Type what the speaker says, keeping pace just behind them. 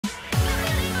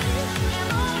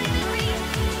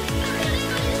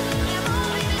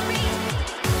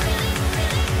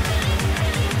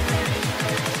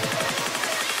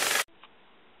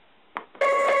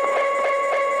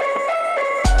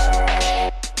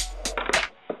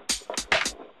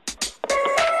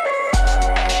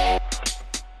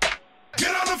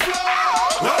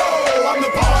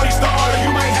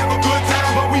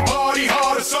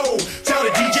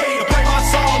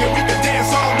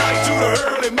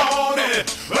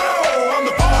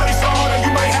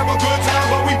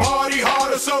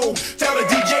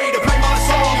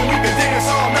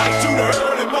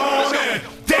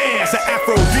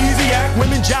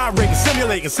gyrating,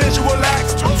 simulating sensual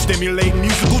acts to stimulating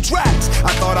musical tracks.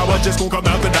 I thought I was just gonna come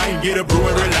out the night and get a brew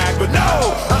and relax, but no,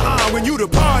 when you the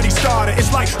party starter,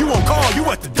 it's like you won't call, you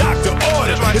what the doctor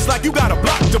ordered. It's like you gotta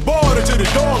block the border to the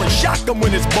door and shock them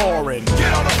when it's boring.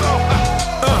 Get on the floor.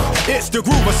 It's the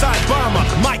groove aside bomber.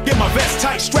 Might get my vest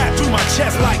tight strapped to my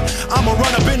chest like I'ma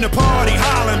run up in the party,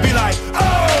 holler and be like,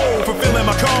 oh, fulfilling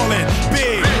my calling.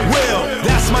 Big Will,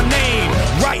 that's my name.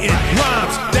 Writing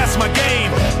rhymes, that's my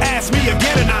game. Ask me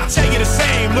again and I'll tell you the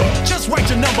same. Look, just write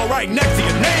your number right next to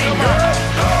your name, girl.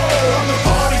 Oh, I'm the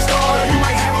party starter. You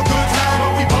might have a good time,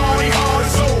 but we party hard.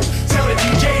 So tell the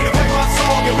DJ to play my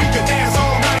song and we can dance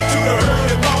all night to the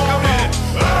early morning.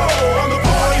 Oh, I'm the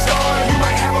party starter. You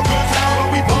might have a good time, but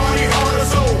we party hard.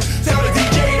 So tell the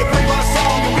DJ to play my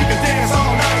song and we can dance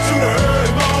all night to the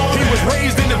early morning. He was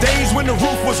raised in the days when the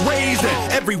roof was raised and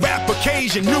every rap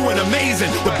occasion new and amazing.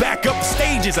 The back up the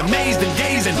stage is amazed and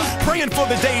gazing, praying for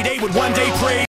the day they would one day praise.